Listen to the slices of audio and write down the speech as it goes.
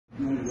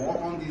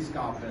walk on these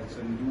carpets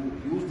and you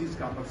use these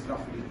carpets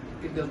roughly,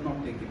 it does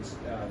not take this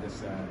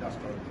dust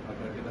or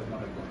dirt. It does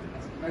not absorb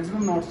dust.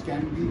 Maximum knots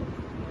can be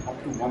up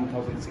to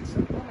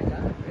 1,600. Oh my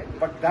God, really?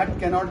 But that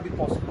cannot be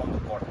possible on the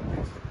cotton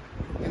base.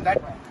 In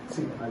that,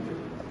 see, I'll tell you.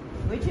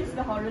 Which is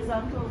the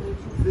horizontal, which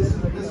is This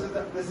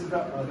is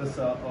the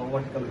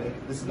vertical layer.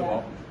 This is the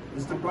top.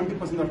 This is the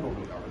 20% of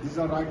total cover. These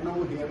are right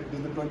now here. This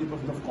is the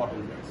 20% of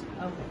cotton layers.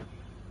 Okay.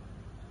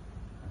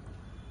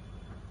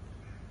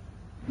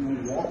 You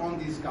walk on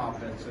these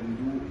carpets and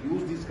you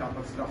use these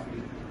carpets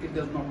roughly, it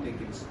does not take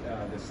this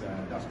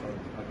dust or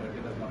dirt.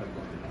 It does not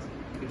absorb dust.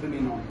 It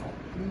remains on top.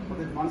 But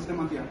then once a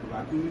month you have to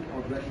vacuum it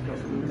or brush it or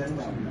something. That's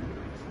the only method.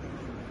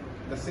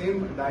 The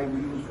same dye we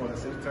use for the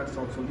silk threads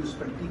also. You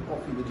spread tea,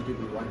 coffee,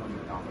 vegetable oil on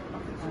the carpet.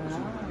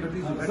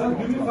 Sir,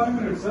 give me 5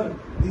 minutes, sir.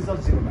 These are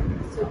zero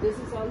maintenance. So this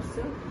is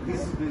also?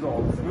 These are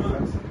all silk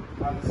threads.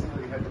 And this is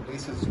we have the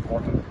base is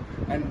cotton.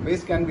 And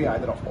base can be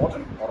either of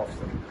cotton or of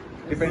silk.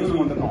 Depends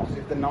on the knots.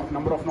 If the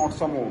number of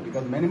knots are more,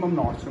 because minimum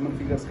knots human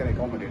fingers can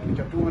accommodate, which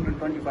are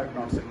 225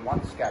 knots in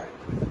one scarring.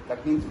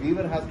 That means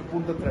weaver has to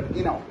put the thread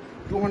in out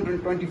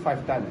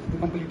 225 times to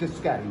complete a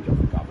scarring of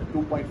the carpet,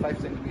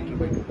 2.5 centimeter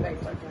by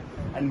 2.5.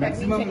 And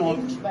maximum knots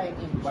inch by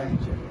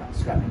inch.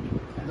 Scarring.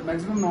 And the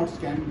maximum knots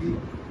can be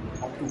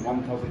up to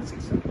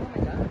 1,600. Oh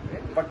my God,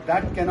 really? But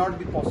that cannot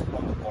be possible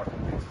on the cotton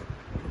base.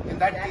 In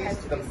that case,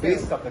 the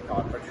base of the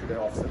carpet should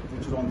have offset,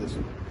 which is on this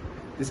one.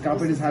 This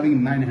carpet is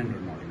having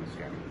 900 knots in the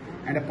scarring.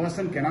 And a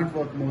person cannot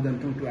work more than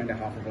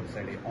 2.5 hours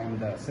a day on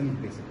the silk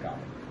basic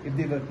carpet. If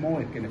they work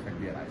more, it can affect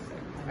their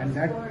eyesight. And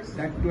that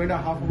 2.5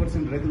 hours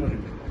in regular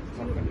intervals. Is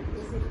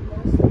it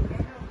mostly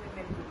men or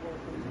women who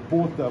work on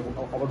Both our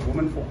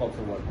women folk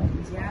also work on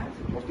this. Yeah.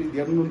 Mostly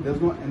there's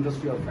no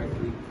industry or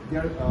factory.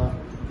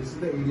 This is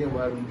the area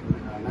where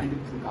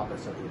 90%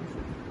 carpets are produced.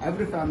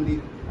 Every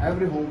family,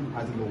 every home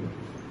has a loom.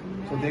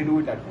 So they do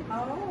it at home.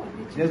 Oh,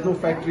 There's no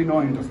factory,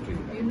 no industry.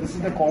 This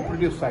is the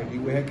cooperative society.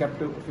 We have kept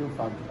a few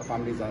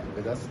families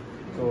with us.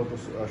 So to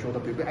show the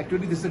people.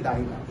 Actually, this is a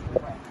dyeing art.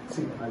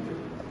 See, I'll tell you.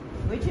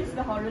 Which is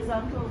the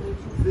horizontal, which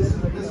is This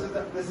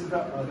is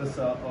the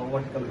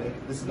vertical layer.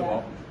 This is the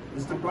top.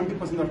 This is the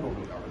 20% of total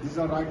cover. These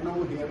are right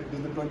now here. This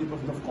is the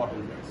 20% of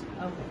cotton layers.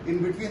 Okay.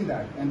 In between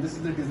that, and this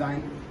is the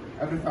design.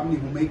 Every family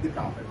who make the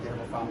carpet, they have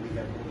a family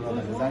that put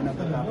the design of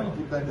the carpet,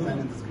 put that design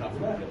in this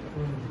graphic.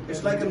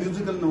 It's like a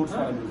musical notes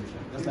for a musician,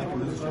 just like a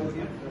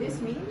musician. This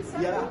means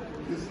something? Yeah,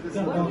 this is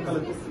the What color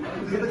does code. this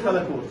These are the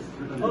color codes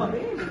written in that.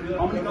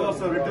 How many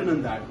colors are written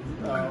in that?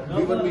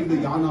 We will make the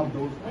yarn of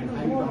those and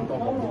hang it on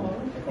top of them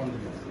according to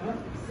this.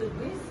 So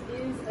this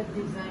is a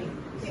design,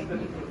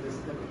 technically.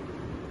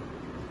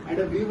 And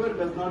a weaver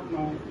does not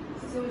know.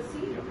 So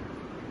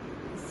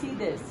see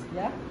this,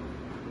 yeah?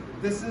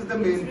 This is the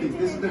main thing.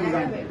 This is the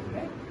design. Arabic,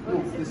 right?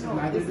 No, this is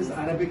neither it is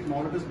Arabic,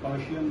 nor it is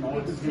Persian, nor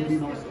it is Hindi,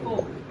 nor it is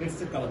Urdu. It's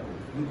the color code.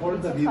 We call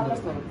it the weaver's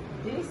code.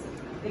 This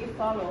they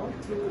follow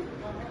to.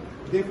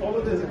 They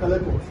follow this as a color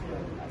code.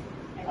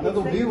 Another It's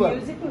like weaver.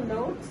 musical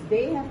notes.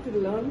 They have to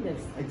learn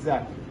this.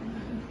 Exactly.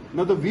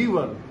 Now the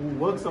weaver who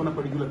works on a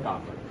particular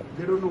carpet,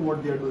 they don't know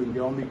what they are doing. They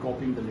are only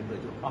copying the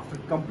literature. After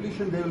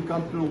completion, they will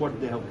come to know what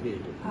they have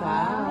created.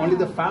 Wow. Only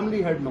the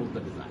family head knows the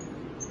design,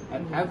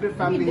 and every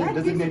family is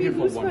designated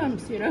for one.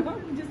 You know,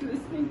 just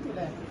listening to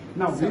that.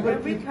 Now So weaver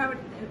every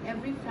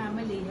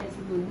family has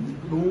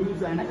looms.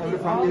 looms, and every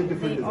family has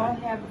different They all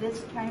design have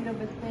this kind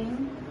of a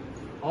thing.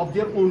 of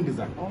their own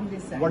design. Own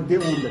design. What they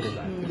own the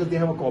design because they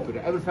have a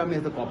copyright. Every family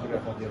has a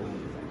copyright of their own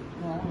design.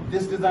 Wow.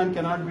 This design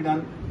cannot be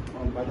done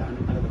by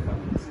another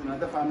family. This is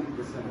another family.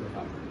 This is another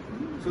family.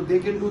 So they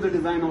can do the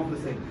design of the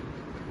same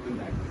in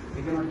that.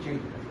 They cannot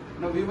change it.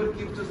 Now weaver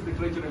keeps this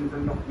literature in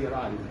front of their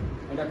eyes,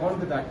 and according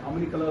to that, how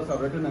many colors are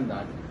written in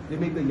that, they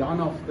make the yarn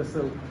of the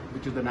silk,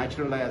 which is the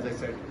natural dye, as I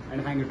said,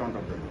 and hang it on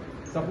top of it.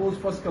 Suppose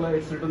first color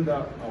it's written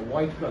the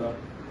white color,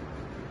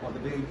 or the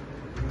day we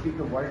take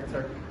the white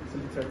thread,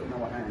 silk thread in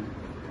our hand,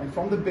 and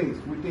from the base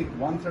we take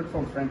one thread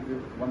from front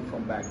view, one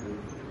from back view,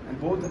 and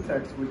both the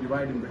threads we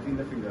divide in between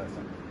the fingers,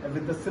 and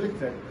with the silk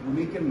thread we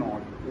make a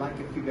knot like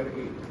a figure 8,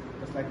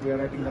 just like we are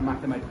writing the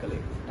mathematical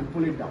 8, and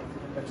pull it down.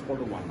 That's called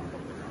a one knot of the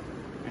knot.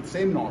 And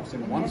same knots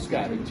in one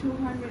scarring,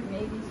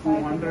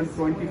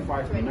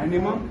 225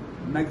 minimum,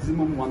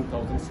 maximum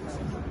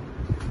 1,600.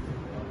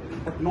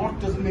 But knot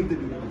doesn't make the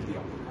difficulty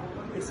out.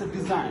 It's a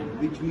design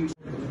which needs.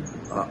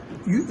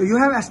 You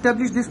have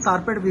established this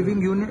carpet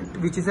weaving unit,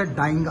 which is a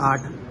dyeing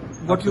art.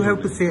 What you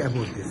have to say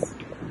about this?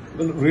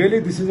 Well, really,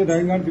 this is a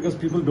dyeing art because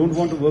people don't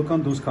want to work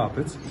on those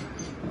carpets.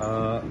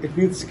 It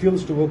needs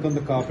skills to work on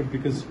the carpet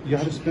because you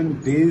have to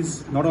spend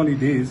days, not only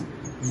days,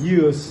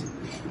 years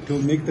to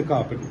make the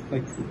carpet.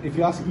 Like if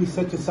you ask me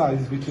such a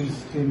size, which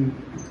is in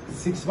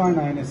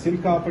 6x9, a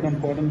silk carpet on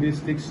cotton base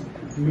takes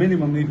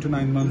minimum 8 to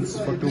 9 months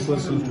for 2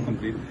 persons to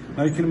complete.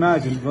 Now you can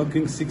imagine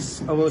working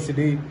 6 hours a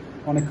day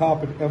on a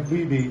carpet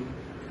every day,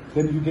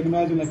 then you can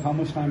imagine like how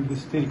much time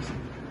this takes.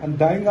 And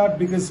dyeing art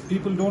because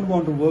people don't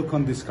want to work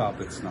on these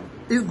carpets now.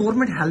 Is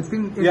government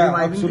helping in Yeah,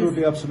 reviving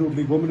absolutely, this?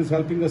 absolutely. Government is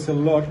helping us a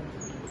lot.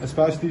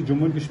 especially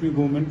Jammu and Kashmir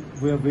government.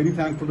 We are very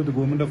thankful to the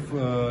government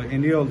of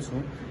India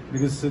also,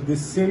 because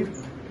this silk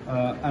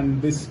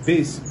and this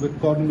base with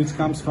cotton which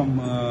comes from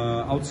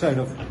outside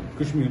of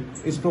Kashmir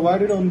is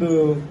provided on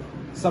the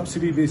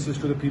subsidy basis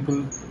to the people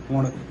who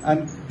want to.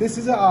 And this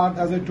is an art,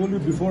 as I told you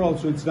before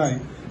also, it's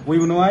dying. We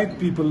invite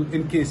people,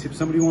 in case if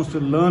somebody wants to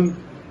learn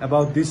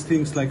about these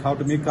things, like how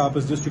to make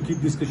carpets, just to keep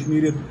this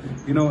Kashmiri,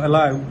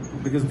 alive,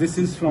 because this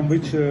is from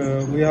which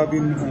we have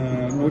been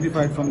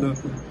notified from the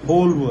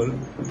whole world,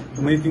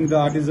 making the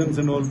artisans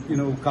and all,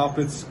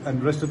 carpets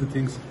and rest of the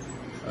things.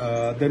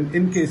 Then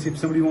in case if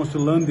somebody wants to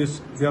learn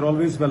this, they are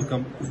always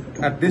welcome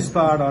at this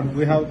part, or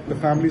we have the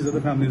families,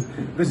 other families.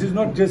 This is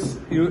not just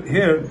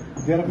here.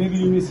 There are, maybe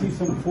you may see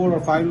some 4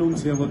 or 5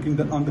 looms here working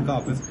on the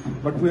carpets,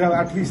 but we have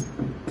at least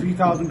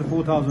 3,000 to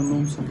 4,000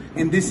 looms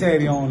in this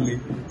area only,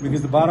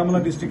 because the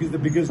Baramulla district is the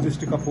biggest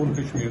district of whole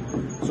Kashmir.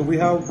 So we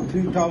have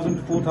 3,000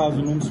 to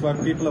 4,000 looms where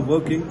people are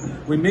working.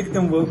 We make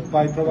them work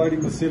by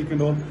providing the silk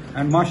and all,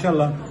 and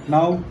mashallah,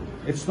 now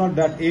it's not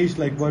that age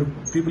like where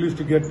people used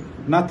to get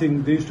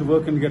nothing. They used to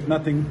work and get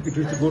nothing. It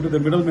used to go to the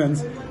middlemen.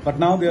 But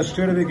now they are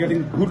straight away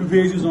getting good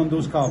wages on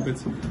those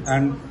carpets.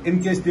 And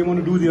in case they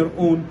want to do their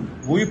own,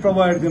 we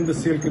provide them the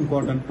silk and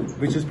cotton,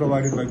 which is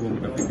provided by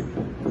Government of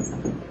India.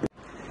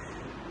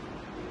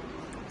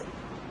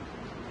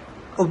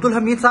 Abdul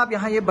Hamid साहब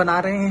यहाँ ये बना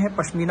रहे हैं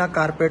pashmina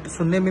carpet.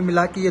 सुनने में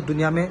मिला कि ये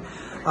दुनिया में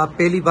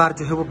पहली बार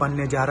जो है वो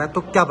बनने जा रहा है,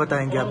 तो क्या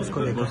बताएंगे आप इसको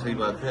लेकर? सही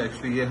बात है।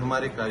 एक्चुअली ये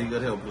हमारे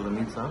कारीगर है अब्दुल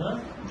हमीद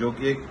साहब, जो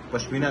कि एक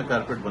पश्मीना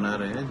कारपेट बना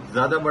रहे हैं।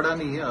 ज्यादा बड़ा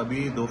नहीं है,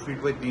 अभी 2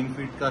 फीट बाई 3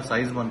 फीट का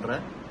साइज बन रहा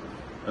है।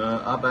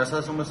 आप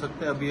ऐसा समझ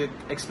सकते हैं, अभी एक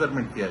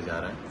एक्सपेरिमेंट किया जा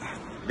रहा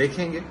है।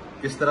 देखेंगे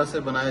किस तरह से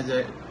बनाया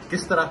जाए,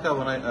 किस तरह का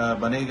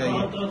बनेगा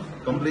ये।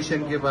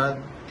 कंप्लीशन के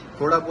बाद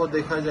थोड़ा बहुत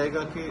देखा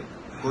जाएगा कि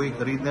कोई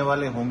खरीदने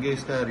वाले होंगे,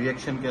 इसका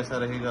रिएक्शन कैसा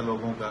रहेगा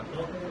लोगों का।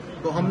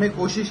 तो हमने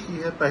कोशिश की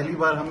है, पहली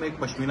बार हम एक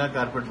पश्मीना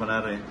कारपेट बना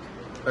रहे हैं।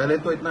 पहले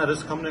तो इतना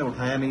रिस्क हमने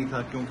उठाया नहीं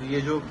था, क्योंकि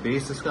ये जो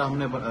बेस इसका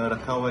हमने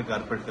रखा हुआ है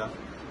कारपेट का,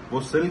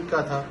 वो सिल्क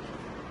का था,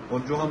 और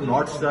जो हम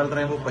नॉट्स डाल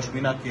रहे हैं वो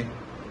पश्मीना के।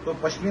 तो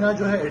पश्मीना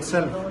जो है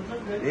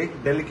इटसेल्फ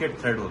एक डेलिकेट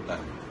थ्रेड होता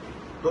है,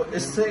 तो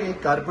इससे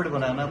एक कारपेट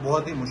बनाना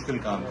बहुत ही मुश्किल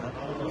काम था।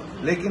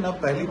 लेकिन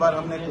अब पहली बार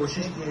हमने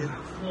कोशिश की है,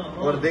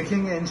 और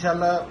देखेंगे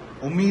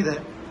इंशाल्लाह, उम्मीद है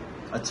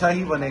अच्छा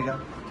ही बनेगा।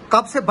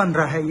 कब से बन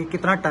रहा है ये,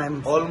 कितना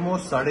टाइम?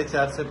 ऑलमोस्ट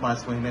 4.5 से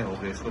 5 महीने हो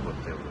गए इसको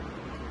बनते हुए।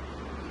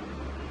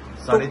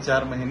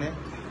 4.5 महीने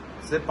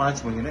से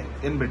 5 महीने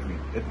इन बिटवीन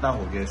इतना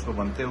हो गया इसको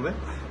बनते हुए,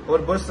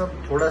 और बस अब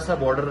थोड़ा सा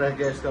बॉर्डर रह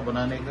गया इसका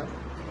बनाने का।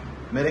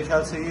 मेरे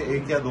ख्याल से ये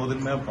 1 या 2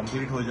 दिन में अब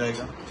कंप्लीट हो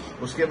जाएगा।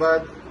 उसके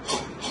बाद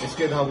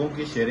इसके धागों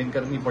की शेयरिंग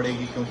करनी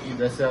पड़ेगी, क्योंकि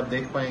जैसे आप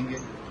देख पाएंगे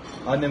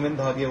अनियमित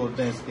धागे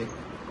होते हैं इसके।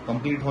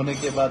 कंप्लीट होने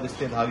के बाद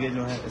इसके धागे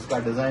जो है, इसका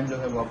डिजाइन जो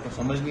है वो आपको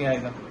समझ नहीं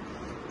आएगा,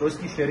 तो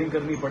इसकी शेयरिंग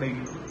करनी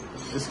पड़ेगी,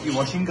 इसकी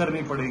वॉशिंग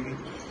करनी पड़ेगी,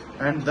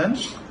 एंड देन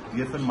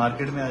ये फिर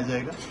मार्केट में आ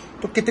जाएगा।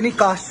 तो कितनी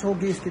कास्ट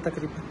होगी इसकी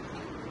तकरीबन?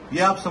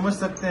 ये आप समझ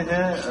सकते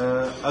हैं,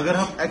 अगर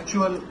हम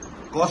एक्चुअल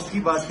कॉस्ट की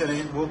बात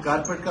करें, वो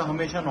कारपेट का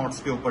हमेशा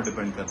नॉट्स के ऊपर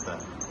डिपेंड करता है।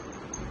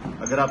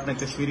 अगर आपने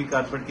कश्मीरी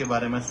कारपेट के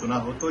बारे में सुना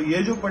हो, तो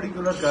ये जो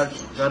पर्टिकुलर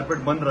कारपेट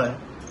बन रहा है,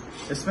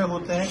 इसमें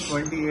होते हैं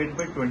 28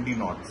 बाई 20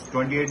 नॉट्स,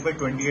 28 बाई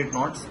 28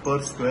 नॉट्स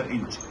पर स्क्वायर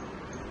इंच,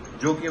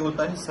 जो कि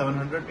होता है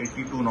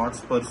 782 नॉट्स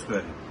पर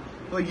स्क्वायर।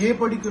 तो ये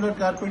पर्टिकुलर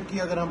कारपेट की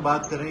अगर हम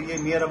बात करें, ये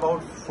नियर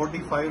अबाउट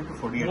 45 to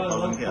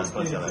 48,000 के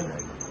आसपास चला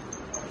जाएगा।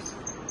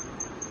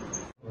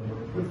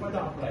 Prefer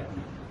the upright.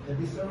 The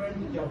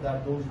disadvantage of that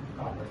those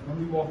carpets, when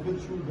we walk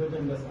with shoes, they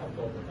can just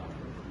absorb the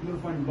carpet. You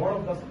will find a lot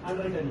of dust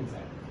unwritten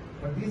inside.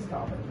 But these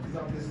carpets, these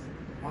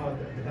are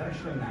the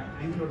directional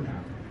nap, angular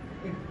nap,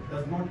 it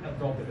does not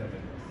absorb the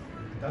dust.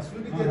 Dust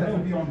will be there, that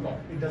will be on top.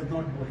 It does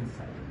not go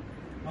inside.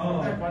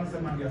 That once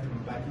a month you have to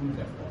vacuum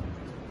that part.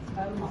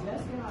 I was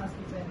just going to ask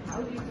you then, how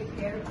do you take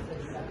care of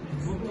this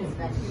vacuum?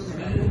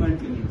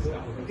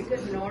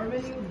 Because normally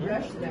you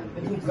brush them.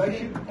 You brush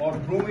it or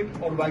broom it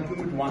or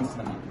vacuum it once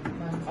a month.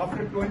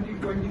 After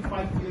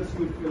 20-25 years,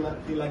 you will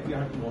feel like you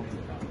have to wash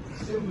the car.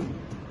 Simply.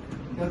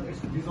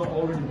 Because these are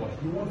already washed.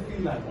 You won't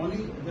feel like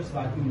only just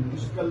vacuum. You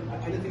spill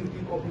anything,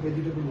 keep up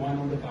vegetable wine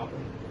on the carpet.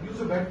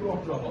 Use a wet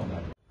cloth to rub on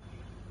that.